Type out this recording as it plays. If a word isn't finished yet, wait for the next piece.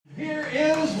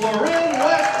is Lerynne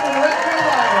West of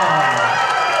Redfield, Iowa.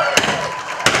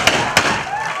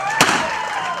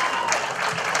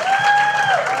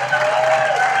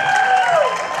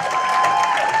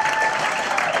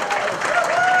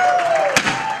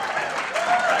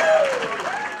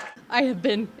 I have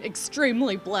been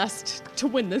extremely blessed to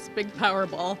win this big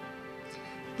Powerball.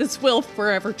 This will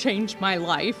forever change my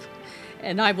life,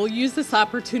 and I will use this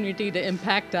opportunity to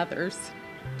impact others.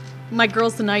 My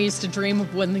girls and I used to dream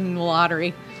of winning the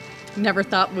lottery. Never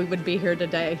thought we would be here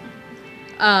today.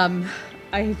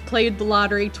 I played the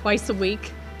lottery twice a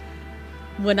week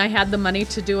when I had the money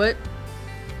to do it.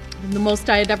 And the most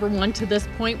I had ever won to this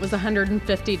point was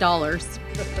 $150.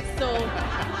 So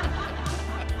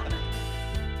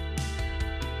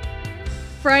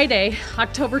Friday,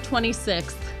 October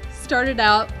 26th, started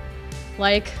out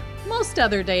like most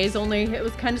other days, only it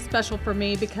was kind of special for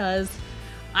me because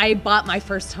I bought my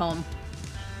first home.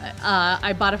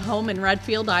 I bought a home in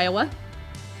Redfield, Iowa,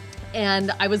 and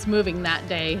I was moving that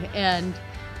day. And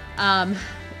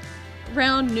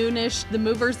around noonish, the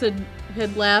movers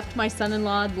had left, my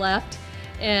son-in-law had left,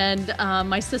 and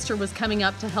my sister was coming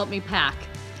up to help me pack.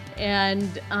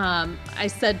 And I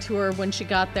said to her when she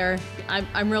got there,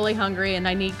 I'm really hungry and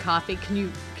I need coffee. Can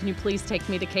you please take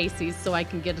me to Casey's so I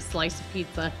can get a slice of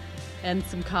pizza and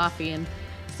some coffee? And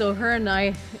so her and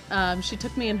I, she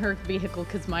took me in her vehicle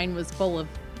because mine was full of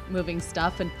moving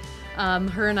stuff. And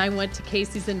her and I went to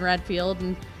Casey's in Redfield,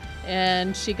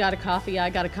 and she got a coffee, I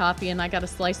got a coffee, and I got a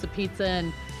slice of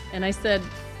pizza. And I said,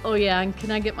 oh yeah, and can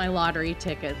I get my lottery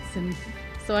tickets? And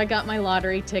so I got my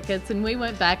lottery tickets, and we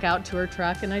went back out to her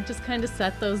truck, and I just kind of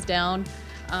set those down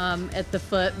at the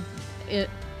foot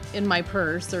in my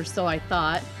purse, or so I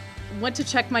thought. Went to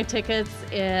check my tickets,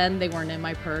 and they weren't in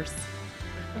my purse.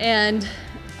 And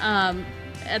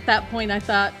at that point, I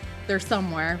thought, they're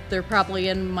somewhere. They're probably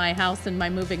in my house in my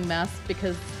moving mess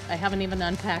because I haven't even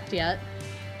unpacked yet.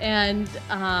 And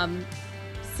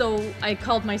so I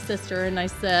called my sister, and I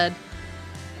said,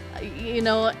 you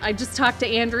know, I just talked to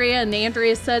Andrea, and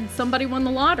Andrea said somebody won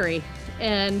the lottery.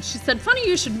 And she said, funny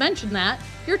you should mention that.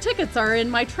 Your tickets are in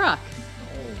my truck.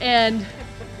 And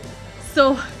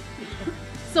so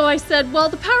I said, well,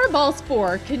 the Powerball's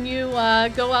 4. Can you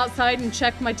go outside and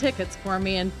check my tickets for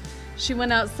me? And she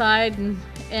went outside,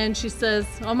 and she says,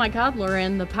 oh my God,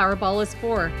 Lerynne, the Powerball is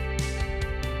 4.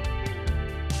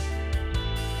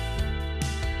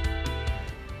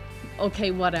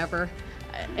 Okay, whatever.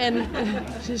 And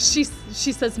she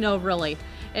says, no, really.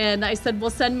 And I said, well,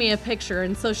 send me a picture.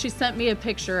 And so she sent me a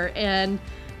picture, and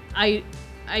I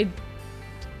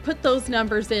put those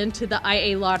numbers into the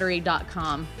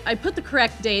ialottery.com. I put the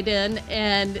correct date in,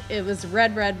 and it was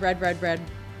red,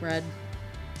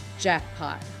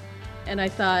 jackpot. And I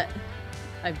thought,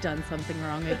 I've done something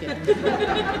wrong again.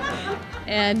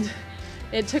 And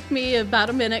it took me about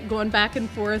a minute going back and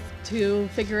forth to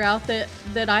figure out that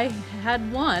I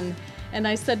had won. And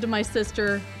I said to my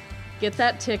sister, get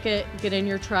that ticket, get in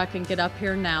your truck, and get up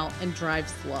here now and drive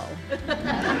slow.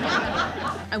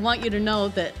 I want you to know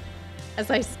that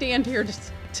as I stand here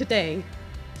today,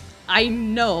 I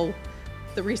know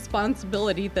the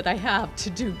responsibility that I have to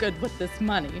do good with this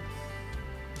money.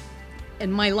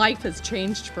 And my life has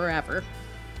changed forever.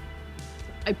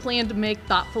 I plan to make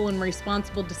thoughtful and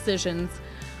responsible decisions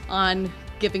on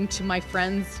giving to my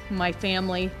friends, my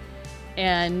family,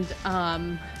 and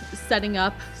setting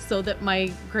up so that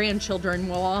my grandchildren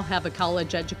will all have a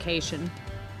college education.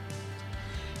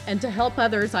 And to help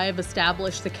others, I have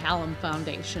established the Callum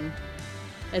Foundation.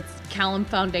 It's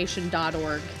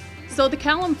callumfoundation.org. So the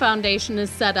Callum Foundation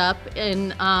is set up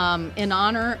in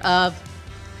honor of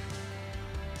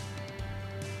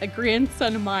a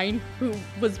grandson of mine who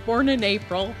was born in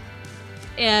April,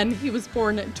 and he was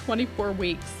born at 24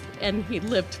 weeks, and he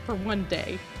lived for 1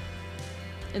 day.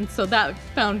 And so that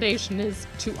foundation is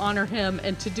to honor him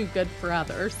and to do good for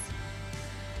others.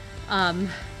 But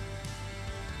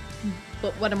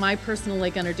what am I personally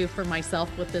gonna do for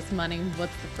myself with this money?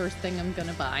 What's the first thing I'm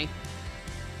gonna buy?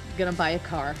 I'm gonna buy a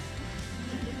car.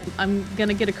 I'm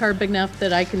gonna get a car big enough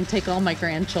that I can take all my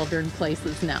grandchildren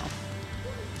places now.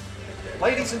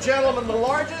 Ladies and gentlemen, the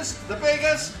largest, the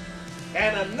biggest,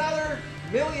 and another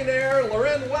millionaire,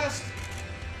 Lerynne West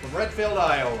from Redfield,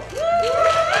 Iowa.